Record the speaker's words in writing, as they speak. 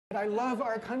I love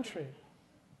our country.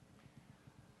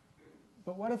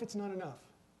 But what if it's not enough?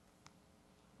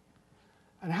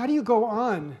 And how do you go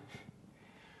on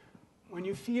when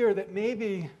you fear that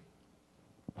maybe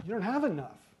you don't have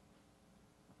enough?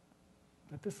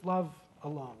 That this love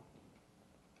alone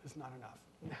is not enough.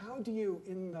 And how do you,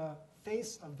 in the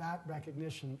face of that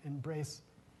recognition, embrace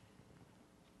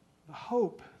the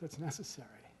hope that's necessary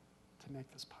to make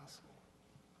this possible?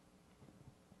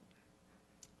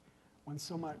 When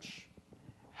so much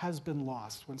has been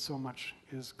lost, when so much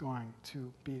is going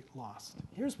to be lost.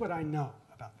 Here's what I know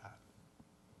about that.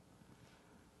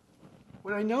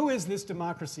 What I know is this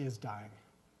democracy is dying.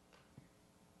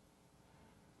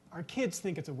 Our kids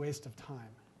think it's a waste of time,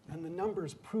 and the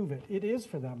numbers prove it. It is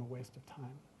for them a waste of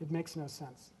time. It makes no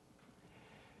sense.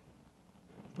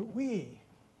 But we,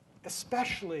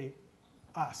 especially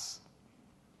us,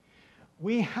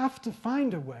 we have to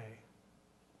find a way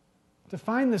to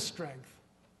find the strength,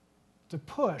 to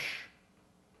push,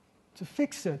 to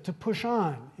fix it, to push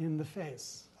on in the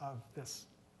face of this.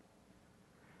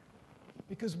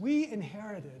 Because we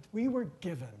inherited, we were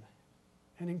given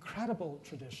an incredible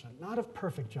tradition, not of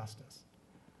perfect justice,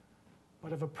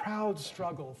 but of a proud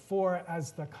struggle for,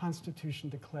 as the Constitution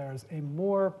declares, a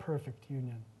more perfect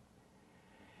union.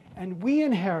 And we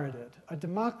inherited a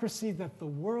democracy that the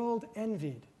world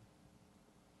envied.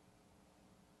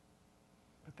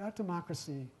 But that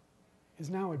democracy is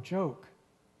now a joke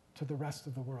to the rest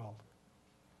of the world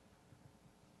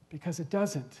because it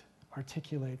doesn't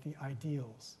articulate the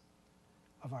ideals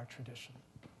of our tradition.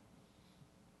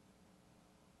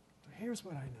 So here's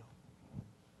what I know.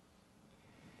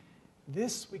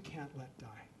 This we can't let die.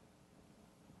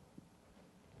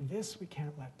 This we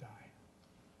can't let die.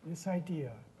 This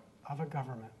idea of a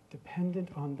government dependent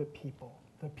on the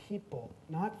people,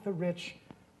 not the rich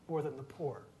more than the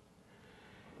poor.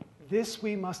 This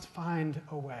we must find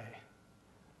a way,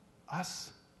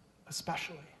 us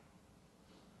especially.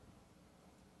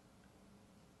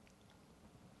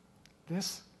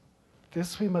 This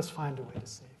we must find a way to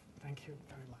save. Thank you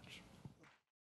very much.